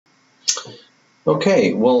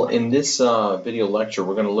Okay, well, in this video lecture,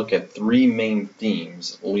 we're going to look at three main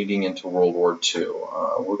themes leading into World War II.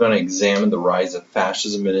 We're going to examine the rise of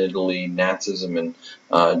fascism in Italy, Nazism in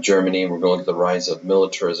Germany, and we're going to look at the rise of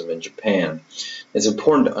militarism in Japan. It's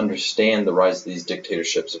important to understand the rise of these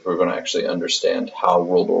dictatorships if we're going to actually understand how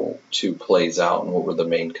World War II plays out and what were the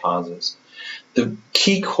main causes. The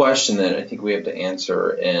key question that I think we have to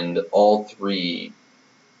answer in all three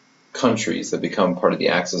countries that become part of the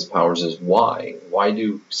Axis powers is why. Why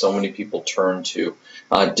do so many people turn to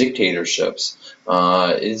dictatorships?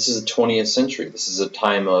 This is the 20th century. This is a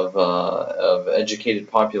time of educated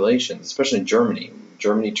populations, especially in Germany.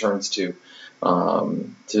 Germany turns to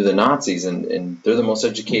the Nazis, and they're the most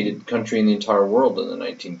educated country in the entire world in the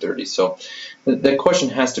 1930s. So that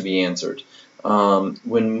question has to be answered.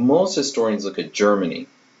 When most historians look at Germany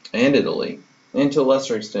and Italy, and to a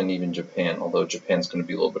lesser extent even Japan, although Japan's going to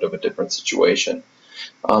be a little bit of a different situation.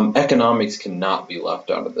 Economics cannot be left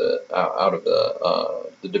out of the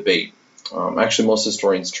debate. Actually, most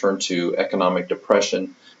historians turn to economic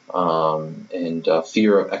depression and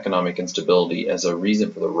fear of economic instability as a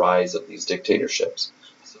reason for the rise of these dictatorships.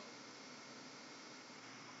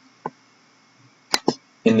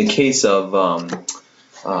 In the case of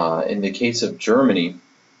Germany,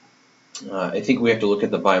 I think we have to look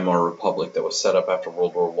at the Weimar Republic that was set up after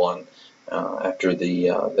World War I, after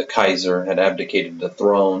the Kaiser had abdicated the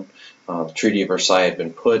throne. The Treaty of Versailles had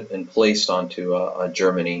been put and placed onto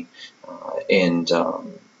Germany, and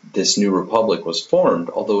this new republic was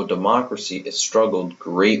formed, although a democracy, it struggled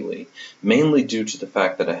greatly, mainly due to the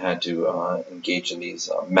fact that it had to engage in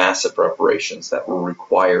these massive reparations that were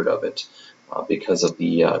required of it because of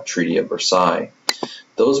the Treaty of Versailles.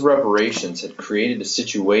 Those reparations had created a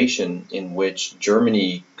situation in which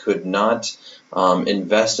Germany could not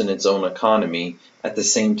invest in its own economy at the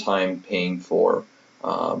same time paying for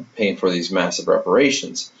these massive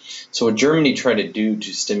reparations. So what Germany tried to do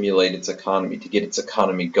to stimulate its economy, to get its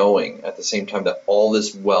economy going, at the same time that all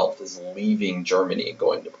this wealth is leaving Germany and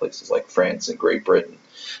going to places like France and Great Britain,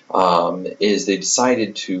 is they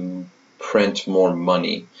decided to print more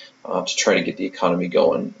money to try to get the economy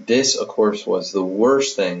going. This, of course, was the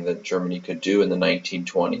worst thing that Germany could do in the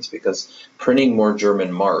 1920s, because printing more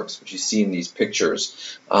German marks, which you see in these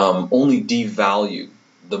pictures, only devalued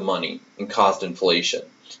the money and caused inflation.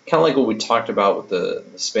 Kind of like what we talked about with the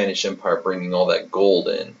Spanish Empire bringing all that gold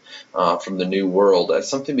in from the New World. As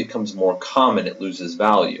something becomes more common, it loses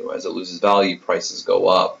value. As it loses value, prices go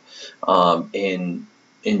up.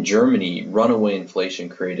 In Germany, runaway inflation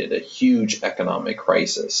created a huge economic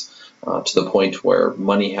crisis to the point where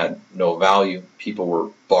money had no value. People were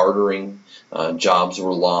bartering, jobs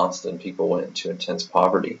were lost, and people went into intense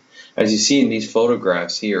poverty. As you see in these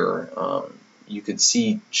photographs here, you could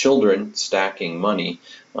see children stacking money.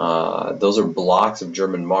 Those are blocks of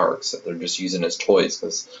German marks that they're just using as toys,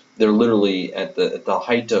 because they're literally at the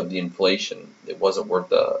height of the inflation. It wasn't worth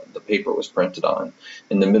the paper was printed on.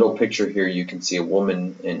 In the middle picture here, you can see a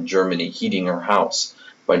woman in Germany heating her house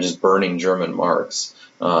by just burning German marks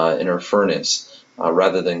in her furnace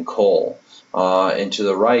rather than coal. And to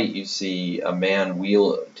the right, you see a man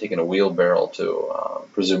taking a wheelbarrow to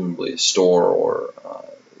presumably a store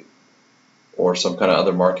or some kind of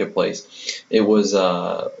other marketplace. It was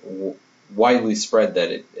widely spread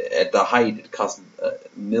that at the height it cost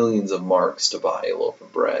millions of marks to buy a loaf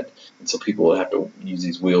of bread, and so people would have to use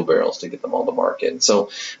these wheelbarrows to get them all to market. And so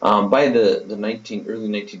by the early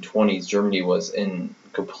 1920s, Germany was in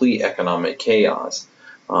complete economic chaos,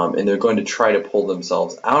 and they're going to try to pull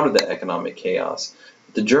themselves out of the economic chaos.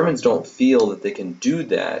 But the Germans don't feel that they can do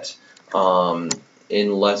that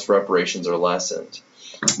unless reparations are lessened.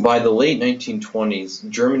 By the late 1920s,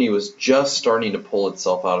 Germany was just starting to pull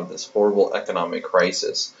itself out of this horrible economic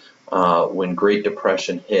crisis when Great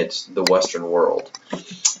Depression hit the Western world.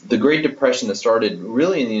 The Great Depression that started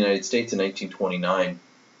really in the United States in 1929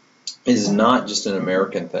 is not just an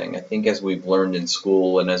American thing. I think as we've learned in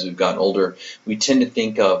school and as we've gotten older, we tend to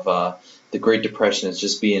think of the Great Depression as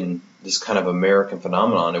just being this kind of American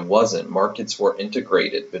phenomenon. It wasn't. Markets were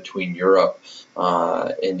integrated between Europe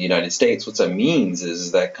and the United States. What that means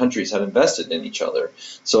is that countries had invested in each other.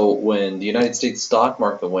 So when the United States stock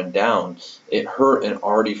market went down, it hurt an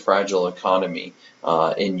already fragile economy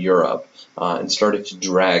in Europe and started to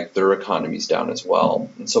drag their economies down as well.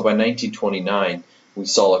 And so by 1929, we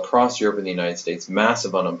saw across Europe and the United States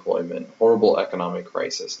massive unemployment, horrible economic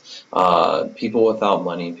crisis, people without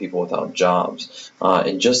money, people without jobs.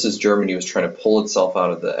 And just as Germany was trying to pull itself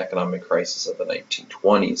out of the economic crisis of the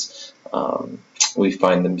 1920s, we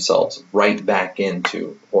find themselves right back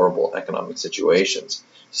into horrible economic situations.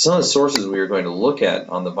 Some of the sources we are going to look at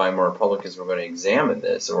on the Weimar Republic is we're going to examine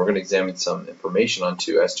this, and we're going to examine some information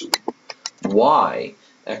as to why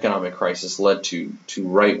economic crisis led to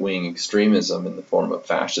right-wing extremism in the form of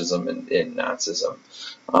fascism and Nazism.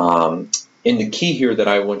 And the key here that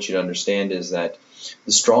I want you to understand is that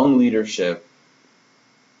the strong leadership,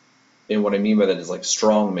 and what I mean by that is like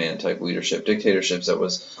strongman type leadership, dictatorships that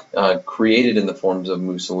was created in the forms of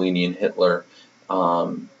Mussolini and Hitler,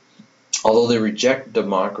 although they reject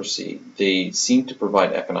democracy, they seem to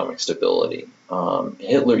provide economic stability.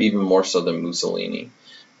 Hitler even more so than Mussolini.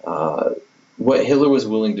 What Hitler was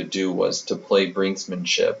willing to do was to play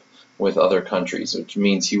brinksmanship with other countries, which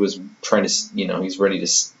means he was trying to, he's ready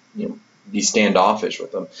to, be standoffish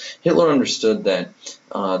with them. Hitler understood that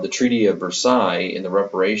the Treaty of Versailles and the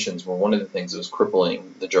reparations were one of the things that was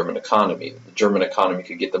crippling the German economy. The German economy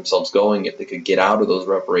could get themselves going if they could get out of those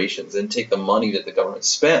reparations and take the money that the government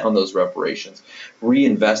spent on those reparations,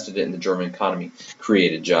 reinvested it in the German economy,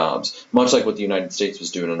 created jobs, much like what the United States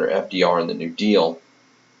was doing under FDR and the New Deal.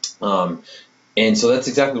 And so that's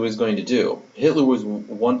exactly what he's going to do. Hitler was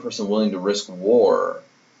one person willing to risk war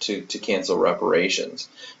to cancel reparations.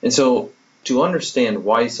 And so to understand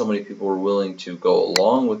why so many people were willing to go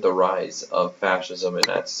along with the rise of fascism and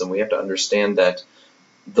Nazism, we have to understand that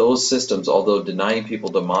those systems, although denying people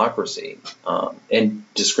democracy and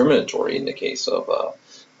discriminatory in the case of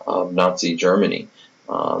Nazi Germany,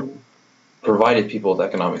 provided people with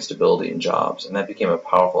economic stability and jobs, and that became a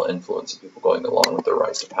powerful influence of people going along with the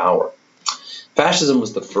rise to power. Fascism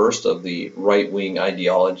was the first of the right-wing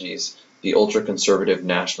ideologies, the ultra-conservative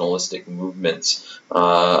nationalistic movements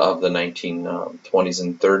of the 1920s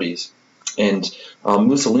and 30s. And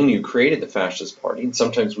Mussolini, who created the Fascist Party, and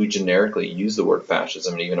sometimes we generically use the word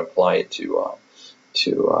fascism and even apply it to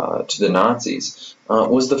the Nazis,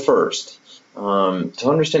 was the first. To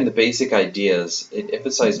understand the basic ideas, it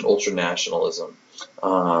emphasized ultranationalism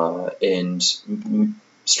and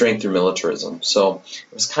strength through militarism. So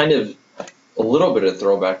it was kind of a little bit of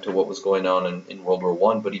throwback to what was going on in World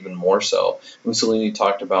War I, but even more so. Mussolini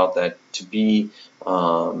talked about that to be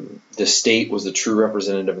the state was the true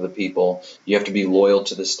representative of the people. You have to be loyal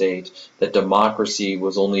to the state. That democracy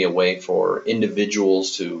was only a way for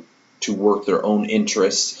individuals to work their own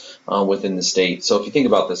interests within the state. So if you think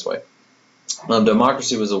about it this way,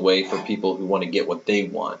 democracy was a way for people who want to get what they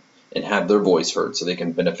want and have their voice heard so they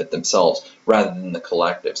can benefit themselves rather than the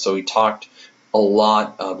collective. So he talked a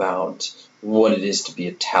lot about what it is to be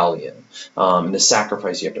Italian, and the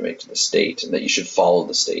sacrifice you have to make to the state, and that you should follow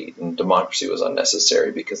the state, and democracy was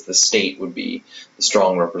unnecessary because the state would be the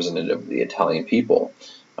strong representative of the Italian people.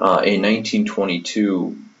 In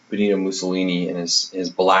 1922, Benito Mussolini and his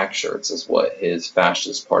black shirts, is what his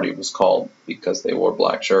fascist party was called because they wore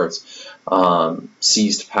black shirts,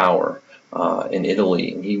 seized power in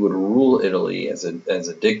Italy, and he would rule Italy as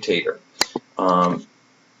a dictator.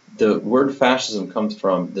 The word fascism comes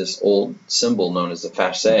from this old symbol known as the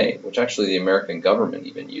fasce, which actually the American government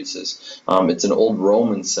even uses. It's an old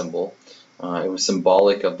Roman symbol. It was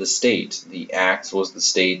symbolic of the state. The axe was the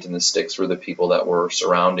state, and the sticks were the people that were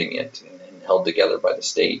surrounding it and held together by the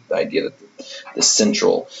state. The idea that the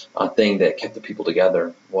central thing that kept the people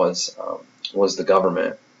together was the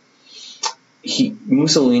government.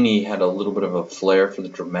 Mussolini had a little bit of a flair for the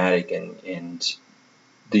dramatic and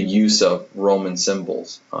the use of Roman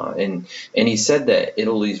symbols, and he said that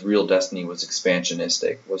Italy's real destiny was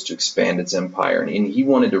expansionistic, was to expand its empire, and he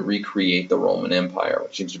wanted to recreate the Roman Empire,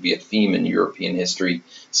 which seems to be a theme in European history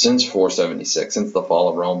since 476, since the fall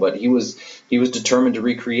of Rome. But he was determined to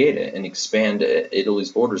recreate it and expand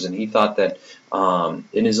Italy's borders, and he thought that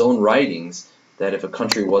in his own writings that if a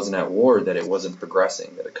country wasn't at war, that it wasn't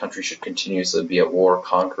progressing, that a country should continuously be at war,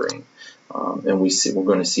 conquering, and we're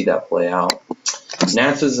going to see that play out.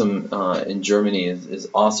 Nazism in Germany is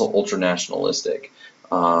also ultranationalistic,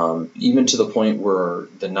 even to the point where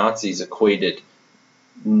the Nazis equated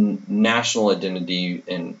national identity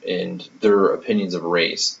and their opinions of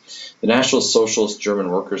race. The National Socialist German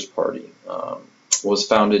Workers' Party was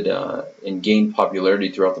founded and gained popularity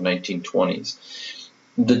throughout the 1920s.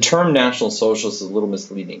 The term National Socialist is a little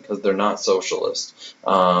misleading because they're not socialist,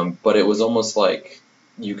 but it was almost like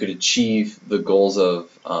you could achieve the goals of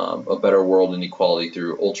a better world and equality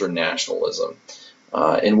through ultranationalism.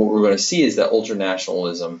 And what we're going to see is that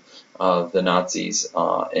ultranationalism of the Nazis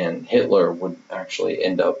and Hitler would actually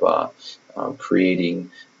end up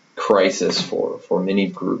creating crisis for many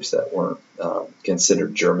groups that weren't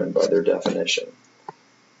considered German by their definition.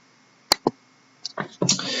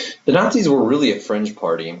 The The Nazis were really a fringe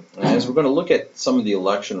party. And as we're going to look at some of the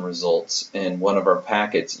election results in one of our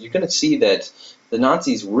packets, you're going to see that the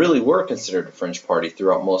Nazis really were considered a fringe party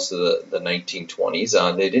throughout most of the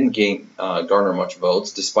 1920s. They didn't garner much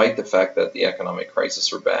votes, despite the fact that the economic crisis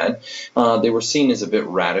were bad. They were seen as a bit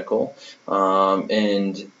radical. And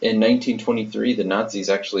in 1923, the Nazis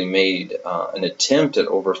actually made an attempt at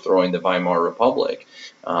overthrowing the Weimar Republic,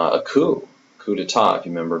 a coup d'etat, if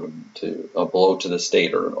you remember, to a blow to the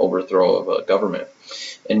state or an overthrow of a government,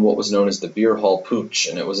 in what was known as the Beer Hall Putsch.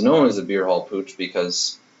 And it was known as the Beer Hall Putsch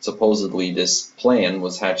because supposedly this plan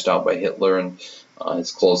was hatched out by Hitler and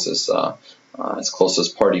his closest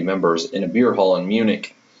party members in a beer hall in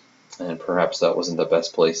Munich. And perhaps that wasn't the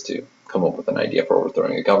best place to come up with an idea for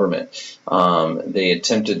overthrowing a government. They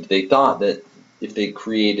thought that if they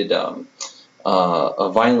created a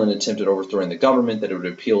violent attempt at overthrowing the government, that it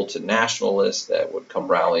would appeal to nationalists that would come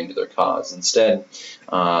rallying to their cause. Instead,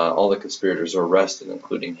 all the conspirators were arrested,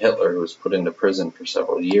 including Hitler, who was put into prison for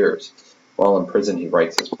several years. While in prison, he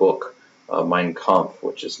writes his book, Mein Kampf,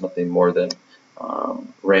 which is nothing more than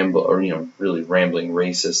really rambling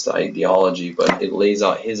racist ideology, but it lays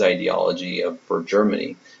out his ideology for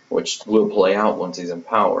Germany, which will play out once he's in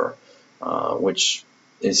power, which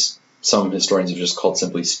is some historians have just called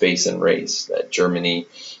simply space and race, that Germany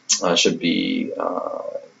should be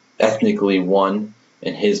ethnically one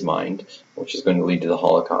in his mind, which is going to lead to the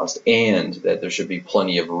Holocaust, and that there should be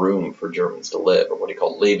plenty of room for Germans to live, or what he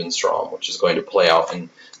called Lebensraum, which is going to play out in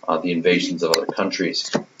the invasions of other countries.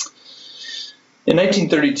 In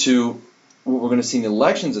 1932, what we're going to see in the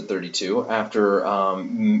elections of 32, after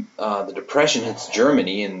the Depression hits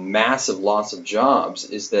Germany and massive loss of jobs,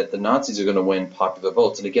 is that the Nazis are going to win popular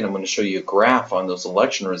votes. And again, I'm going to show you a graph on those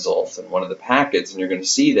election results in one of the packets, and you're going to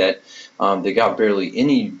see that they got barely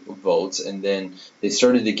any votes, and then they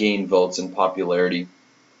started to gain votes and popularity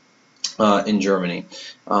in Germany.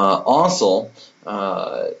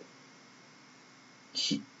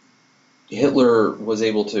 Hitler was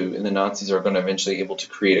able to, and the Nazis are going to eventually able to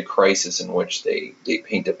create a crisis in which they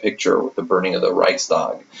paint a picture with the burning of the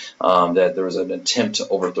Reichstag, that there was an attempt to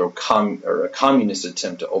overthrow, a communist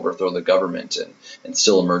attempt to overthrow the government and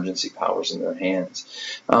still emergency powers in their hands.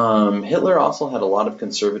 Hitler also had a lot of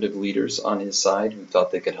conservative leaders on his side who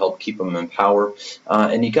thought they could help keep him in power,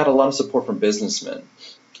 and he got a lot of support from businessmen,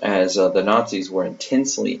 as the Nazis were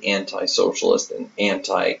intensely anti-socialist and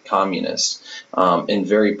anti-communist, and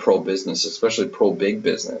very pro-business, especially pro-big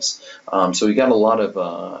business. So he got a lot of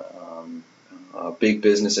big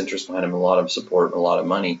business interests behind him, a lot of support, and a lot of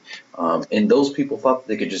money. And those people thought that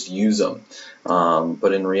they could just use them.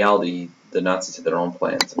 But in reality, the Nazis had their own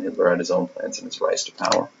plans, and Hitler had his own plans in his rise to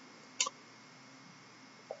power.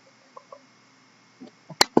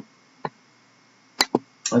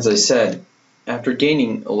 As I said, after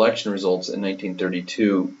gaining election results in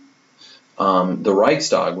 1932, the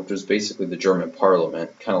Reichstag, which was basically the German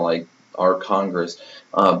parliament, kind of like our Congress,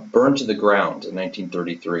 burned to the ground in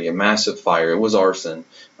 1933, a massive fire. It was arson.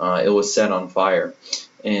 It was set on fire.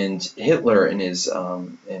 And Hitler and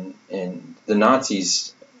and the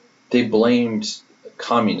Nazis, they blamed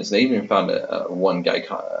communists. They even found one guy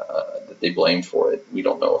that they blamed for it. We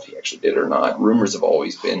don't know if he actually did or not. Rumors have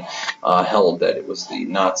always been held that it was the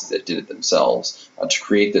Nazis that did it themselves to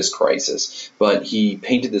create this crisis. But he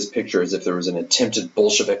painted this picture as if there was an attempted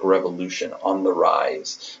Bolshevik revolution on the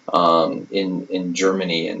rise in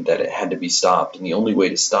Germany, and that it had to be stopped. And the only way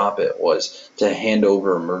to stop it was to hand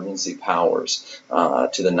over emergency powers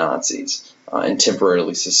to the Nazis. And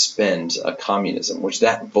temporarily suspend communism, which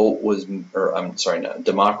that vote was, or I'm sorry, not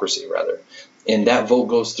democracy rather, and that vote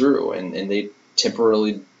goes through, and they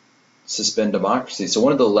temporarily suspend democracy. So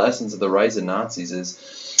one of the lessons of the rise of Nazis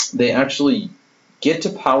is they actually get to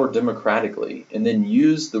power democratically and then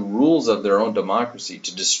use the rules of their own democracy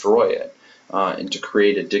to destroy it and to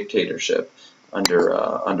create a dictatorship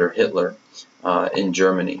under Hitler in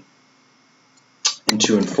Germany. And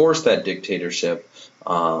to enforce that dictatorship,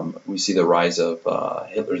 we see the rise of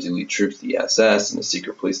Hitler's elite troops, the SS, and the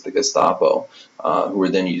secret police, the Gestapo, who were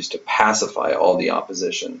then used to pacify all the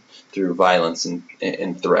opposition through violence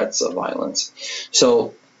and threats of violence.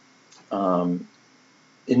 So, in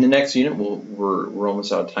the next unit, we're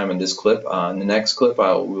almost out of time in this clip. In the next clip, we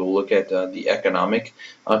will look at the economic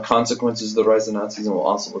consequences of the rise of Nazis, and we'll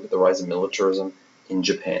also look at the rise of militarism in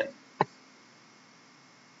Japan.